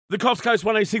The Coast Coast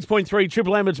 106.3,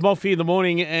 Triple M, it's Moffee in the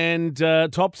morning, and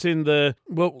tops in the,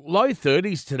 low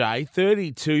 30s today,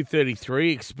 32,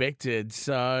 33 expected,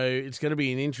 so it's going to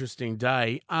be an interesting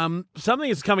day. Something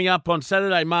that's coming up on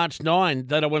Saturday, March 9,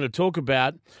 that I want to talk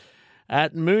about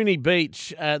at Moonee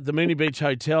Beach, at the Moonee Beach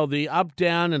Hotel, the Up,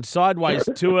 Down and Sideways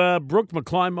Tour. Brooke,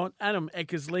 McClymont, Adam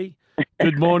Eckersley,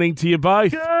 good morning to you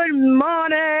both. Good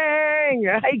morning.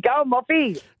 How you going,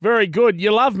 Moffee? Very good.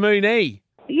 You love Moonee.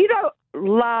 You don't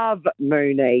love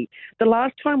Moonee. The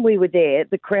last time we were there,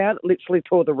 the crowd literally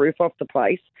tore the roof off the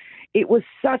place. It was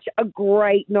such a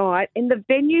great night, and the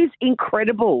venue's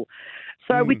incredible.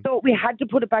 So we thought we had to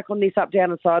put it back on this Up, Down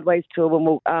and Sideways tour when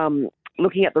we're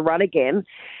looking at the run again.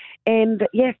 And,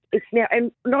 yes, it's now,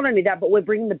 and not only that, but we're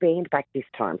bringing the band back this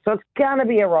time. So it's going to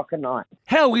be a rocker night.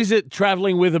 How is it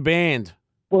travelling with a band?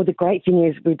 Well, the great thing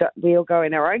is we all go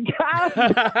in our own cars.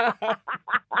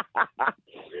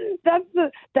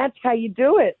 That's how you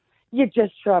do it. You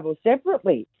just travel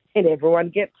separately, and everyone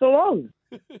gets along.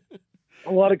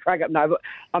 A lot of crack up. No, but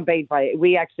I'm being funny.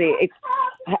 We actually,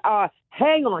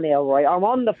 hang on, Elroy. I'm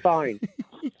on the phone.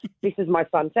 This is my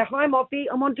son. Say hi, Moffee.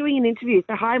 I'm on doing an interview.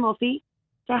 Say hi, Moffee.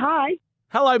 Say hi.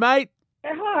 Hello, mate.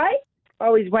 Say hi.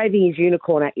 Oh, he's waving his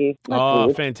unicorn at you. That's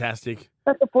weird. Fantastic.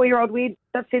 That's a 4-year-old weird.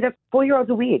 That's it. 4-year-olds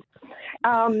are weird.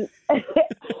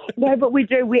 No, but we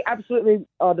do. We absolutely,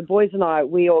 the boys and I,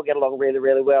 we all get along really,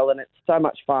 really well, and it's so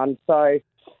much fun. So,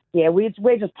 yeah, we're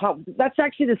just pumped. That's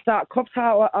actually the start. Cops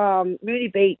Harbour,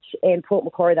 Moonee Beach and Port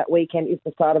Macquarie that weekend is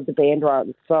the start of the band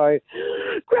run. So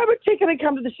grab a ticket and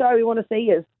come to the show. We want to see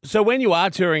you. So when you are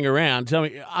touring around, tell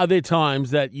me, are there times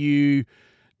that you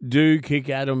do kick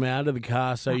Adam out of the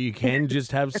car so you can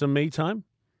just have some me time?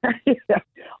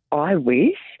 I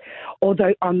wish.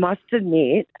 Although I must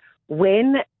admit,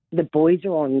 when the boys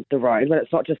are on the road, when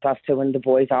it's not just us two and the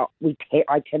boys are,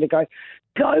 I tend to go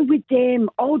with them.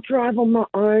 I'll drive on my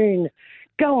own.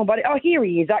 Go on, buddy. Oh, here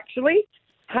he is, actually.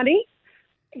 Honey.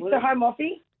 So, hi,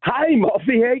 Moffee. Hey,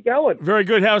 Moffee. How you going? Very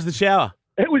good. How was the shower?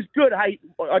 It was good. Hey,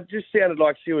 I just sounded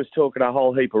like she was talking a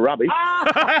whole heap of rubbish.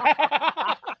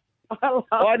 I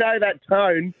know that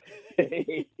tone.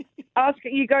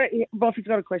 Moffee's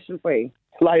got a question for you.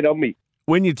 Lay it on me.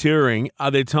 When you're touring,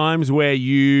 are there times where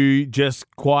you just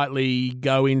quietly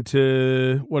go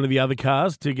into one of the other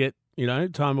cars to get,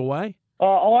 time away?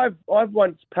 I've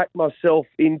once packed myself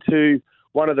into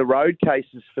one of the road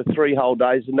cases for 3 whole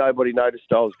days and nobody noticed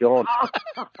I was gone.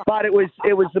 But it was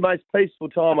the most peaceful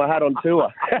time I had on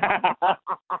tour.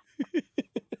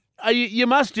 You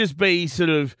must just be sort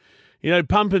of,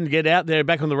 pumping to get out there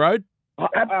back on the road.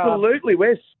 Absolutely,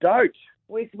 we're stoked.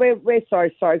 We're so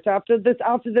stoked. After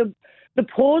the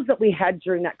pause that we had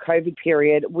during that COVID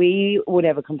period, we will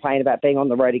never complain about being on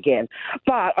the road again.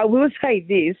 But I will say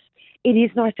this, it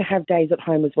is nice to have days at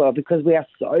home as well because we are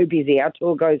so busy. Our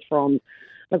tour goes from,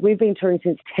 we've been touring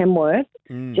since Tamworth,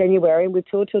 January, and we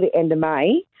tour till the end of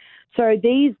May. So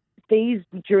these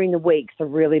during the weeks are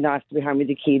really nice to be home with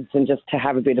the kids and just to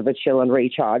have a bit of a chill and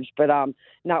recharge. But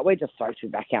no, we're just stoked to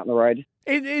be back out on the road.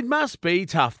 It must be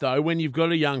tough, though, when you've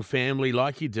got a young family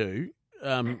like you do,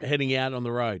 heading out on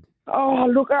the road. Oh,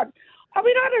 look, I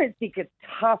don't think it's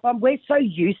tough. We're so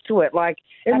used to it.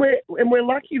 And we're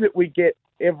lucky that we get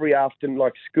every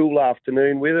school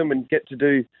afternoon with them and get to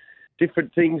do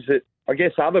different things that I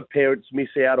guess other parents miss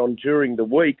out on during the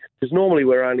week because normally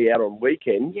we're only out on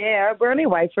weekends. Yeah, we're only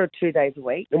away for 2 days a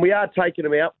week. And we are taking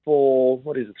them out for,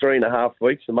 3.5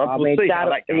 weeks a month. We'll see how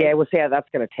that goes. Yeah, we'll see how that's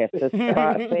going to test us.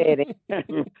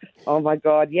 Oh, my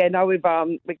God. Yeah, no, we've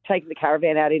taken the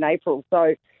caravan out in April,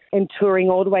 and touring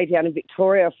all the way down in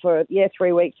Victoria for,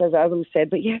 3 weeks, as Adam said.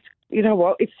 But, yes, you know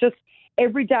what? It's just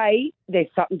every day there's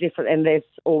something different and there's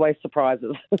always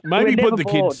surprises. Maybe put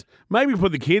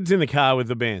the kids in the car with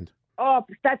the band. Oh,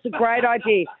 that's a great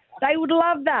idea. They would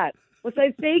love that. We'll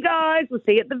say, see you guys. We'll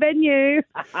see you at the venue.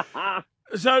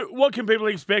 So what can people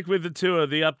expect with the tour,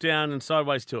 the Up, Down and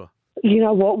Sideways tour? You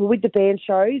know what? With the band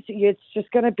shows, it's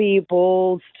just going to be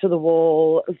balls to the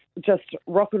wall, just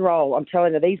rock and roll. I'm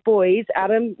telling you, these boys,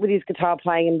 Adam with his guitar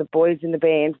playing and the boys in the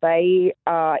band, they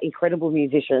are incredible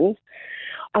musicians.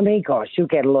 I mean, gosh, you'll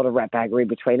get a lot of ratbaggery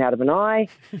between Adam and I.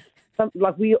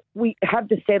 We have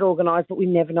the set organised, but we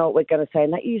never know what we're going to say,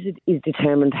 and that usually is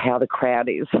determined how the crowd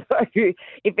is. So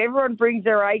if everyone brings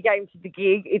their A game to the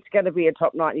gig, it's going to be a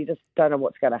top night, and you just don't know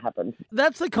what's going to happen.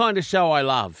 That's the kind of show I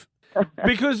love,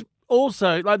 because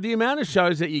also, the amount of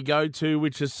shows that you go to,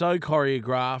 which are so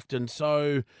choreographed and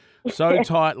so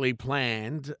tightly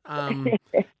planned,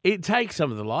 it takes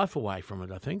some of the life away from it,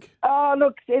 I think. Oh,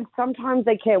 look, sometimes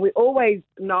they can. We always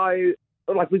know,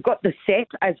 we've got the set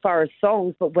as far as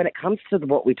songs, but when it comes to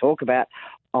what we talk about,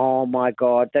 oh my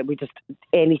God, that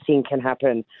anything can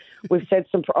happen. We've said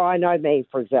I know me,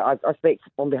 for example, I speak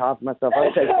on behalf of myself.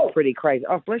 I've said some pretty crazy,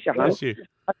 bless your heart. Bless you.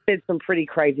 I've said some pretty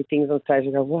crazy things on stage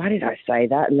and go, why did I say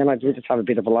that? And then I do just have a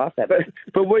bit of a laugh at it.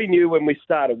 But we knew when we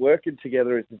started working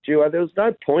together as a duo, there was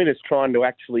no point us trying to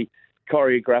actually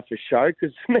choreograph a show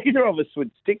because neither of us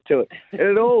would stick to it. And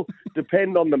it all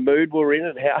depend on the mood we're in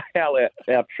and how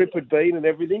our trip had been and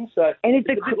everything. So it's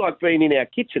a bit like being in our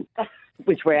kitchen.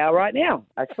 Which we are right now,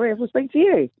 actually, as we speak to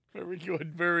you. Very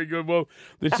good, very good. Well,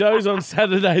 the show's on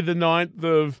Saturday the 9th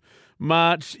of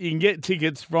March. You can get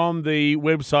tickets from the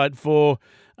website for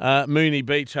Moonee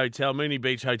Beach Hotel,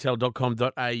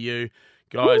 mooneebeachhotel.com.au.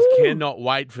 Guys, cannot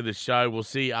wait for the show. We'll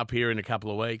see you up here in a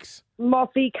couple of weeks.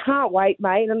 Moffee, can't wait,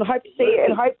 mate, and hope to see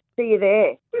you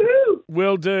there. Woo-hoo.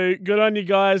 Will do. Good on you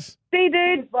guys. See you,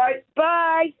 dude. Bye.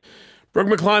 Bye. Brooke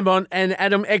McClymont and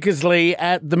Adam Eckersley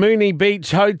at the Moonee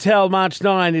Beach Hotel, March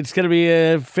 9. It's going to be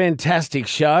a fantastic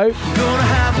show. Gonna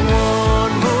have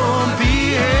one more